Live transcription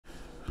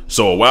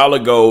So a while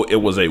ago, it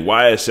was a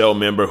YSL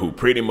member who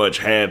pretty much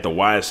had the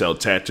YSL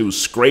tattoo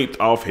scraped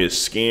off his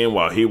skin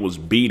while he was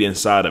beat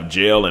inside of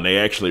jail, and they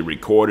actually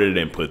recorded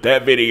it and put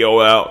that video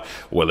out.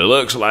 Well, it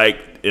looks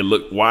like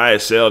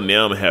YSL and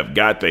them have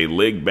got their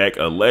lick back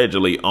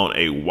allegedly on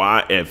a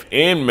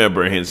YFN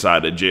member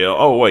inside the jail.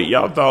 Oh wait,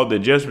 y'all thought that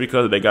just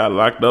because they got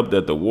locked up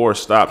that the war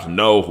stops?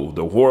 No,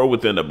 the war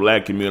within the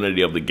black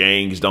community of the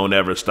gangs don't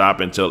ever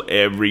stop until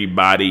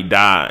everybody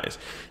dies.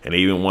 And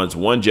even once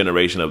one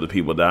generation of the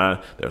people die,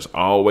 there's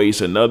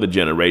always another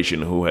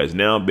generation who has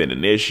now been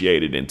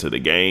initiated into the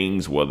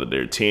gangs, whether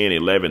they're 10,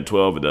 11,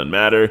 12, it doesn't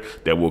matter,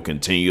 that will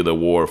continue the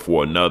war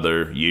for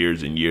another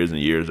years and years and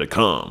years to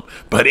come.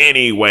 But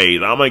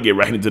anyways, I'm going to get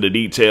right into the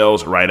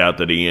details right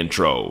after the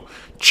intro.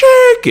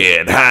 Check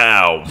it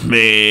out,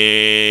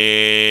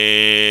 man.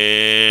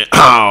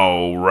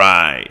 All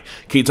right.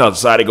 Key Talk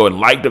Society, go and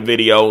like the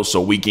video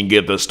so we can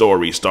get the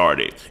story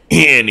started.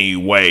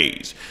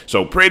 Anyways,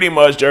 so pretty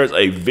much there's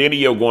a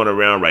video going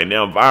around right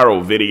now,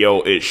 viral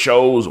video. It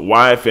shows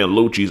YFN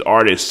Lucci's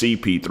artist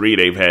CP3.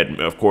 They've had,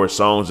 of course,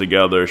 songs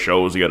together,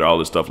 shows together, all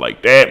this stuff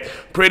like that.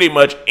 Pretty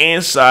much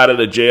inside of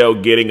the jail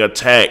getting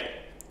attacked.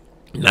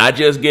 Not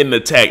just getting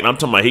attacked, I'm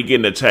talking about he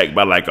getting attacked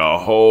by like a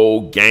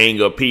whole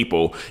gang of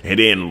people. And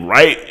then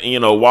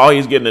while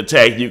he's getting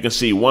attacked, you can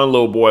see one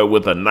little boy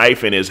with a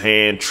knife in his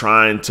hand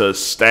trying to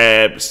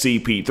stab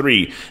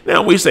CP3.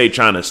 Now, we say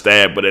trying to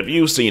stab, but if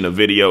you've seen a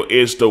video,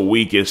 it's the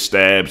weakest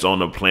stabs on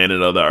the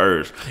planet of the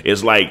earth.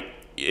 It's like,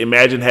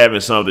 imagine having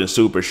something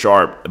super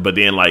sharp, but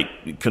then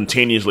like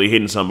continuously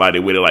hitting somebody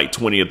with it like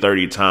 20 or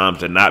 30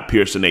 times and not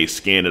piercing their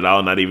skin at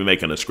all, not even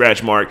making a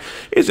scratch mark.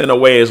 It's in a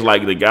way, it's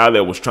like the guy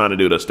that was trying to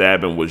do the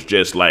stabbing was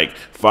just like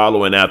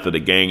following after the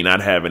gang, not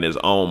having his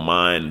own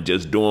mind,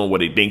 just doing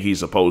what he think he's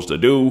supposed to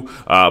do,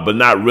 but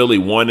not really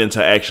wanting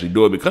to actually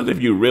do it. Because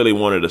if you really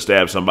wanted to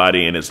stab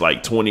somebody and it's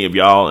like 20 of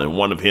y'all and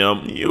one of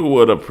him, you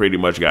would have pretty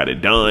much got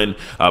it done.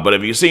 But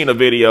if you've seen a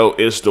video,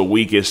 it's the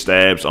weakest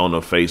stabs on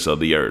the face of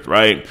the earth,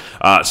 right?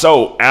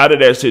 So out of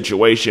that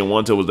situation,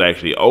 once it was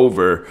actually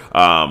over,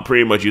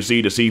 pretty much you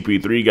see the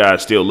CP3 guy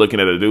still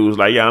looking at the dudes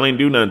like, yeah, I ain't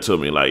do nothing to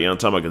me. Like, you know what I'm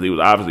talking about? Because he was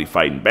obviously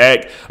fighting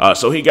back.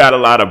 So he got a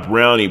lot of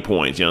brownie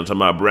points, you know what I'm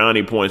talking about?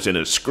 Brownie points in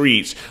the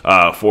streets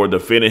for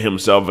defending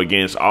himself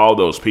against all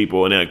those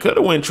people. And it could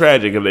have went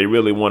tragic if they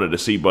really wanted to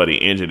see Buddy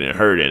injured and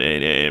hurt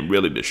and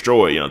really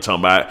destroyed, you know what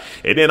I'm talking about?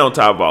 And then on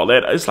top of all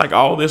that, it's like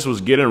all this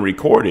was getting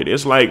recorded.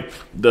 It's like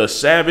the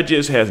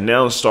Savages has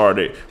now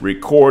started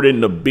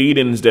recording the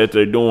beatings that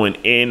they're doing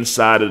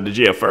inside of the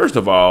jail. First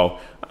of all,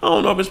 I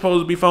don't know if it's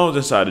supposed to be phones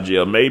inside the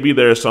jail. Maybe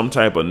there's some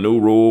type of new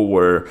rule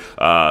where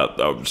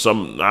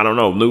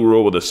new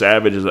rule where the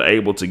Savages are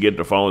able to get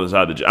the phones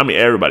inside the jail. I mean,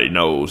 everybody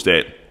knows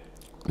that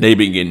they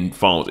be getting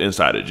phones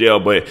inside the jail,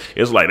 but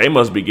it's like they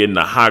must be getting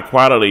the high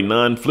quality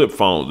non-flip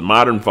phones,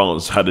 modern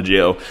phones inside the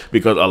jail,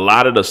 because a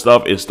lot of the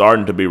stuff is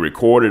starting to be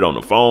recorded on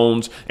the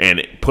phones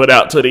and put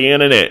out to the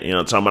internet. You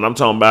know what I'm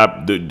talking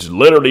about?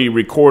 Literally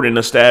recording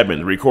the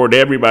stabbing, record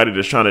everybody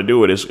that's trying to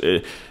do it.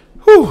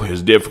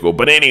 It's difficult.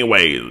 But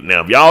anyway,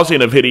 now if y'all seen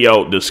the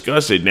video,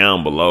 discuss it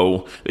down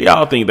below.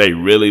 Y'all think they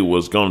really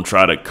was gonna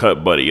try to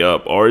cut Buddy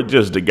up, or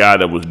just the guy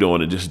that was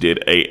doing it just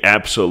did a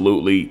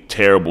absolutely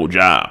terrible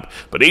job?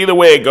 But either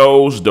way it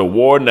goes, the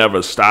war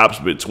never stops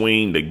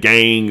between the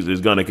gangs.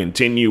 It's gonna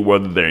continue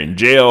whether they're in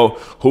jail.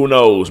 Who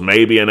knows?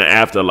 Maybe in the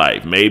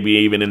afterlife, maybe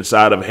even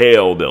inside of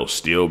hell, they'll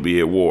still be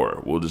at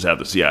war. We'll just have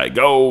to see how it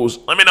goes.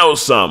 Let me know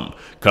something.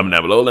 Comment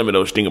down below. Let me know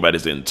what you think about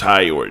this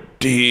entire ordeal.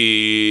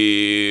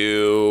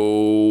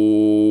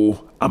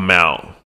 I'm out.